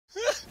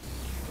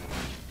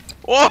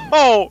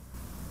Whoa!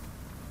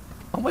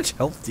 How much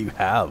health do you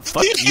have?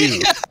 Fuck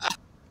you.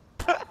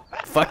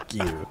 Fuck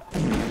you. Dude,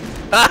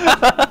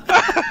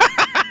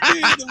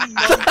 the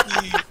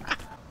monkey.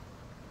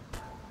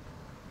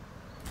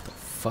 The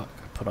fuck?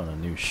 I put on a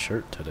new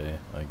shirt today,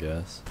 I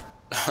guess.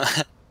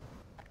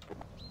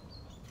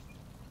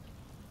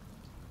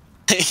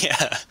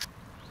 Yeah.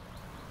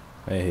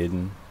 Hey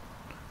Hayden.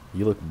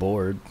 You look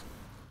bored.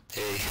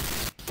 Hey,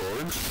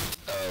 bored?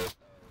 Oh.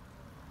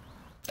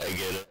 I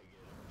get it.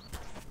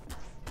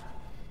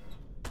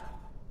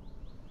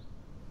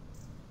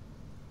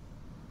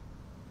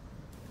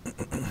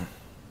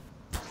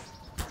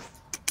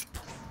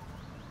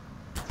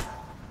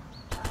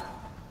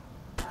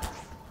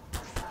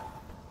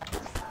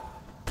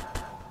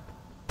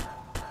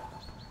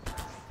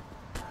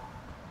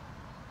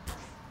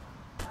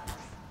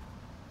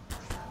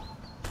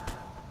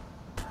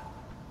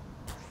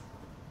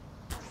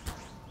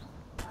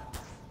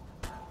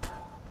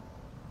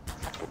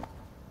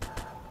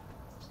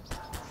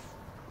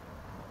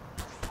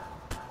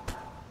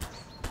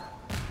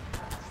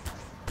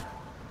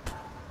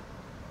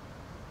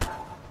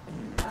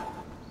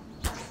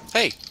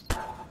 Hey!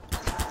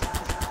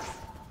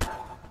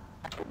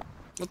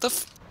 What the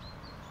f-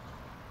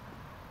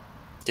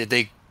 Did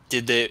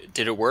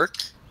it work?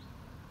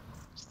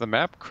 Is the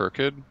map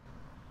crooked?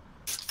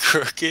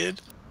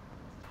 Crooked?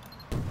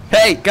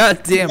 Hey,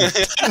 god damn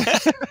it!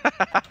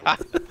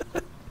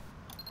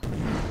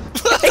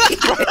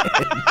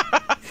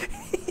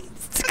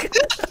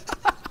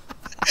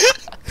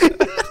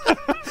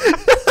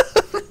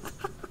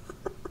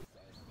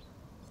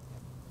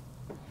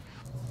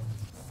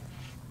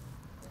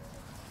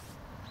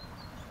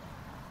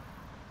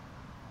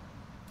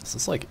 Is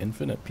this like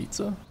infinite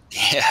pizza?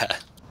 Yeah.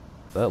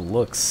 That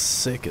looks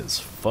sick as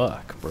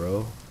fuck,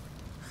 bro.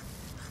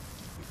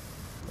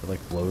 It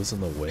like blows in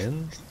the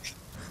wind?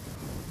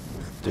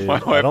 Dude, Why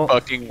do I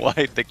fucking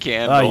light the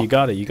candle? Ah, you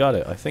got it, you got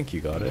it. I think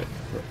you got it.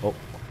 Oh.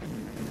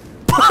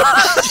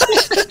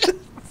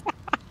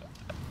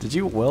 Did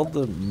you weld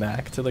the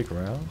Mac to the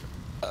ground?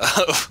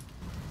 Oh.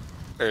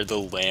 Or the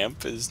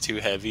lamp is too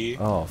heavy.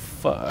 Oh,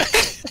 fuck.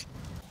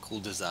 Cool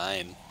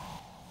design.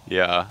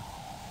 Yeah.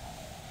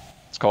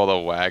 It's called a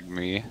wag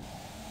me.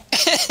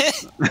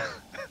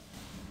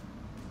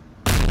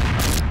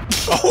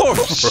 Oh,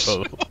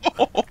 Bro.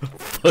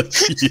 Fuck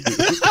you.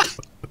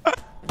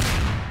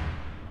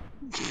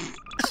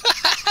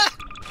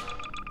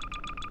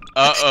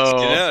 Uh-oh.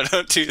 No,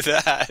 don't do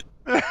that.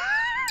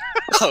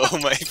 Oh,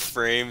 my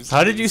frames.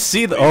 How did you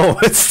see the— oh,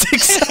 it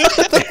sticks out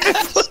of the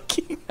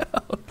fucking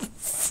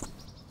house.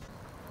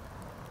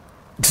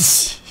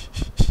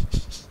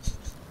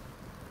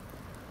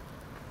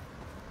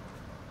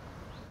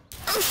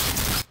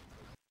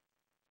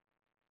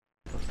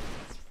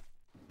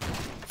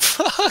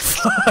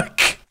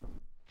 Fuck.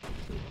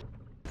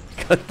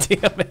 God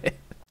damn it.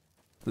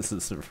 This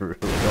is really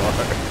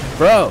hard.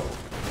 Bro!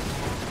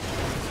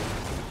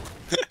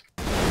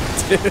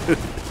 Dude.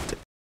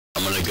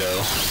 I'm gonna go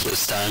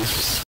this time.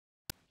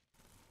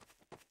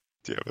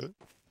 Damn it.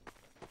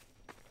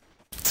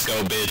 Let's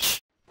go, bitch.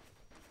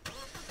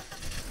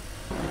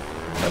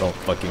 I don't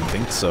fucking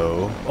think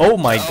so. Oh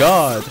my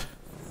god!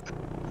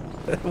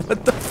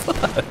 What the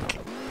fuck?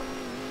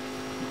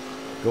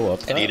 Go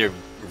up I need that?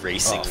 a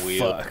racing Oh,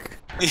 wheel. fuck.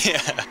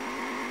 Yeah.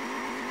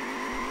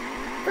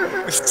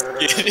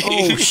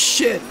 Oh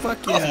shit,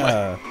 fuck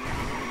yeah!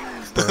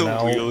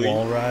 Burnout, Wheelie.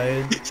 wall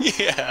ride.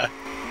 Yeah.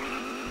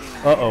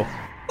 Uh-oh.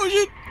 Oh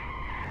shit.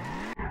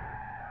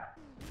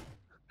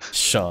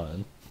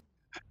 Sean.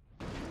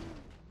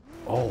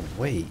 Oh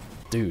wait,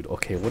 dude,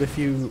 okay, what if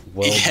you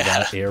weld Yeah.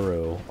 that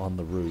arrow on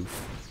the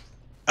roof?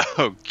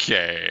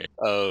 Okay.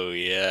 Oh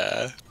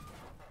yeah.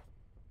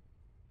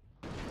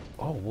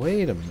 Oh,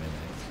 wait a minute.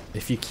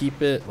 If you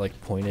keep it, like,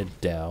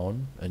 pointed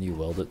down and you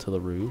weld it to the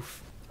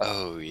roof,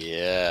 Oh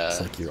yeah.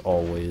 it's like you're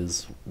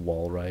always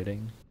wall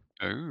riding.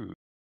 Ooh.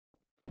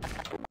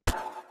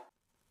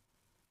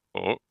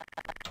 Oh.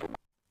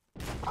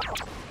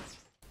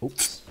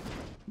 Oops.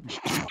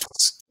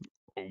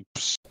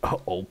 Oops.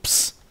 Oh,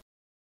 oops.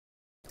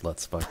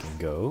 Let's fucking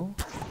go.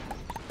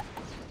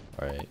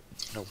 Alright.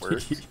 Gonna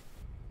work.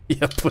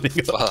 Yeah,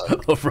 putting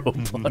Fuck. a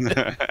rope on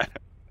it.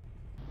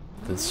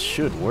 This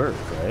should work,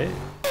 right?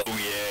 Oh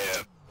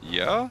yeah.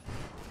 Yeah?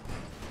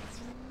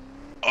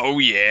 Oh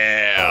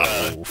yeah!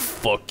 Oh,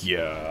 fuck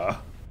yeah.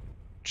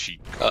 Cheat.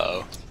 Uh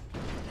oh.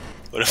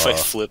 What if I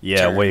flip?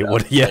 Yeah, turn wait,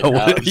 what? Yeah, upside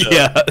what? down?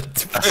 Yeah.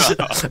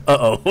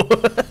 Uh-oh.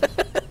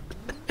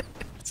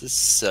 This is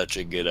such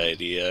a good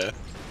idea.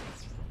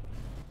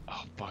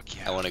 Oh, fuck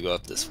yeah. I want to go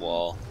up this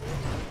wall.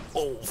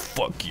 Oh,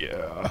 fuck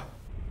yeah.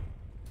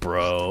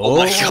 Bro. Oh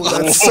my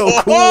god. That's so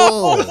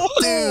cool!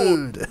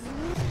 Dude!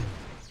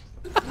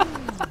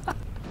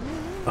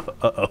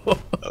 Uh-oh.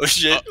 Oh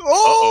shit.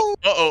 Oh!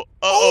 Uh-oh!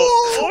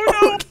 Uh-oh!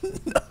 Oh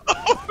no!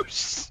 Oh,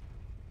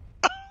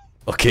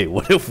 Okay,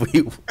 what if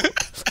we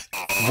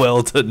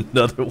weld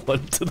another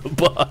one to the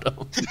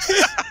bottom?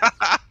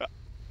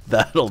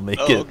 That'll make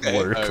Oh, it okay.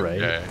 work, okay.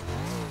 right?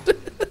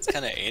 It's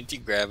kind of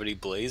anti-gravity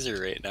blazer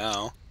right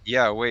now.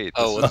 Yeah, wait.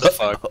 Oh, This what the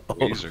fuck?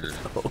 is laser.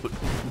 Oh,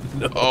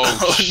 no. Oh,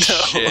 Oh, no.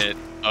 shit.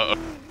 Uh-oh.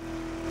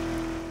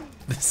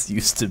 This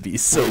used to be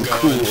so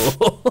going.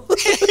 cool.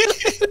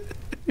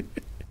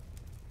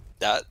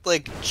 That,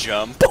 like,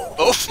 jump.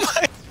 Oh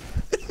my.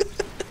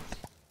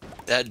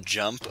 That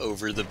jump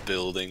over the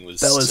building was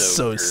That was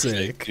so perfect.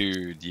 sick.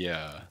 Dude,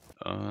 yeah.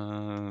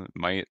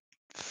 Might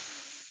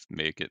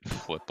make it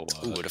flip a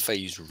lot. Ooh, what if I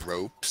use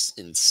ropes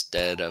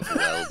instead of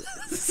welding?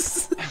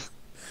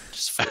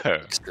 Just for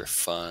extra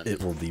fun.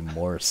 It will be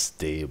more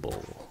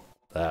stable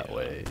that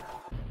way.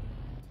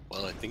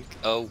 Well, I think.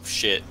 Oh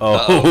shit.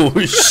 Oh,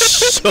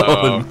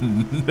 Uh-oh.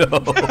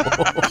 no.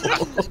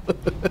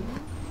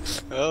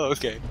 Oh,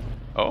 okay.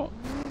 Oh.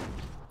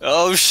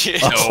 Oh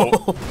shit.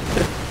 Oh.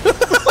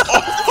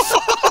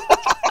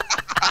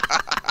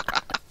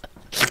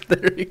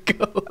 There he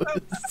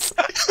goes.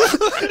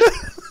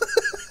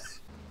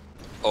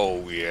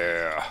 Oh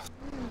yeah.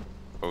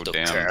 Oh, The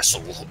damn.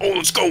 castle. Oh,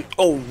 let's go.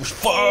 Oh,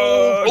 fuck.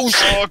 Oh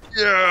shit.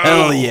 Yeah.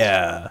 Hell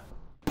yeah.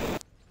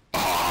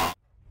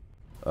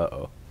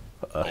 Uh-oh.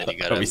 And you Are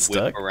gotta we whip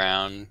stuck?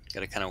 around.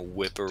 Gotta kind of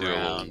whip Do a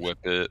around. whip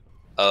it.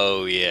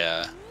 Oh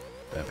yeah.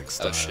 Epic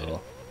Oh, shit.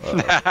 style.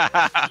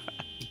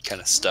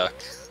 Kind of stuck.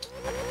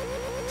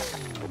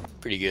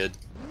 Pretty good.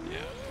 Yeah.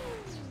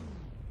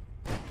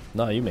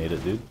 Nah, you made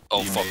it, dude.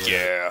 Oh You fuck made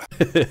yeah.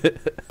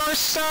 Car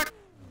stuck.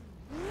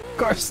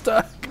 Car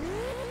stuck.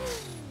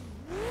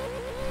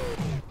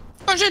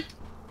 Oh shit.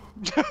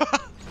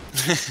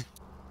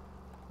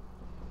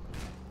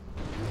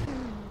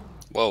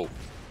 Whoa.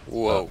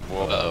 Whoa.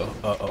 Whoa.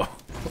 Uh-oh.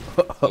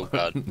 Oh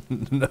god.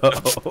 No.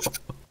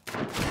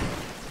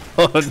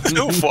 Oh,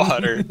 No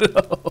water.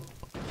 No.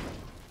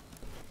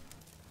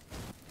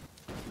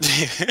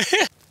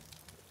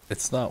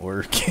 It's not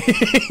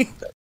working.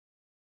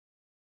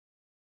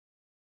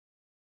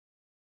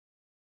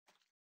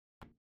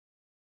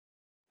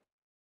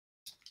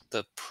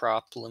 The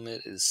prop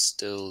limit is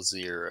still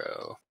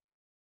 0.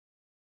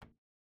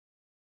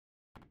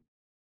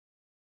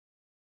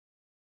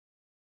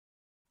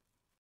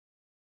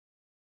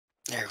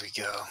 There we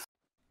go.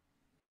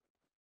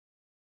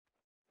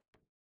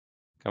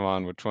 Come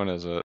on, which one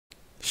is it?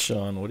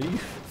 Sean, what are you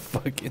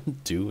fucking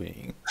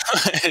doing?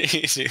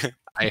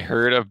 I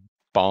heard a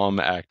bomb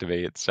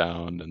activate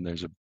sound, and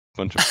there's a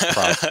bunch of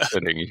props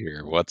sitting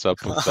here. What's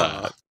up with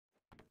that?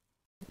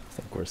 I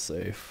think we're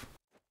safe.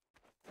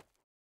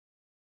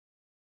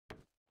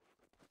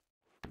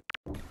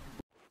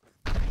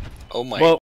 Oh my Well,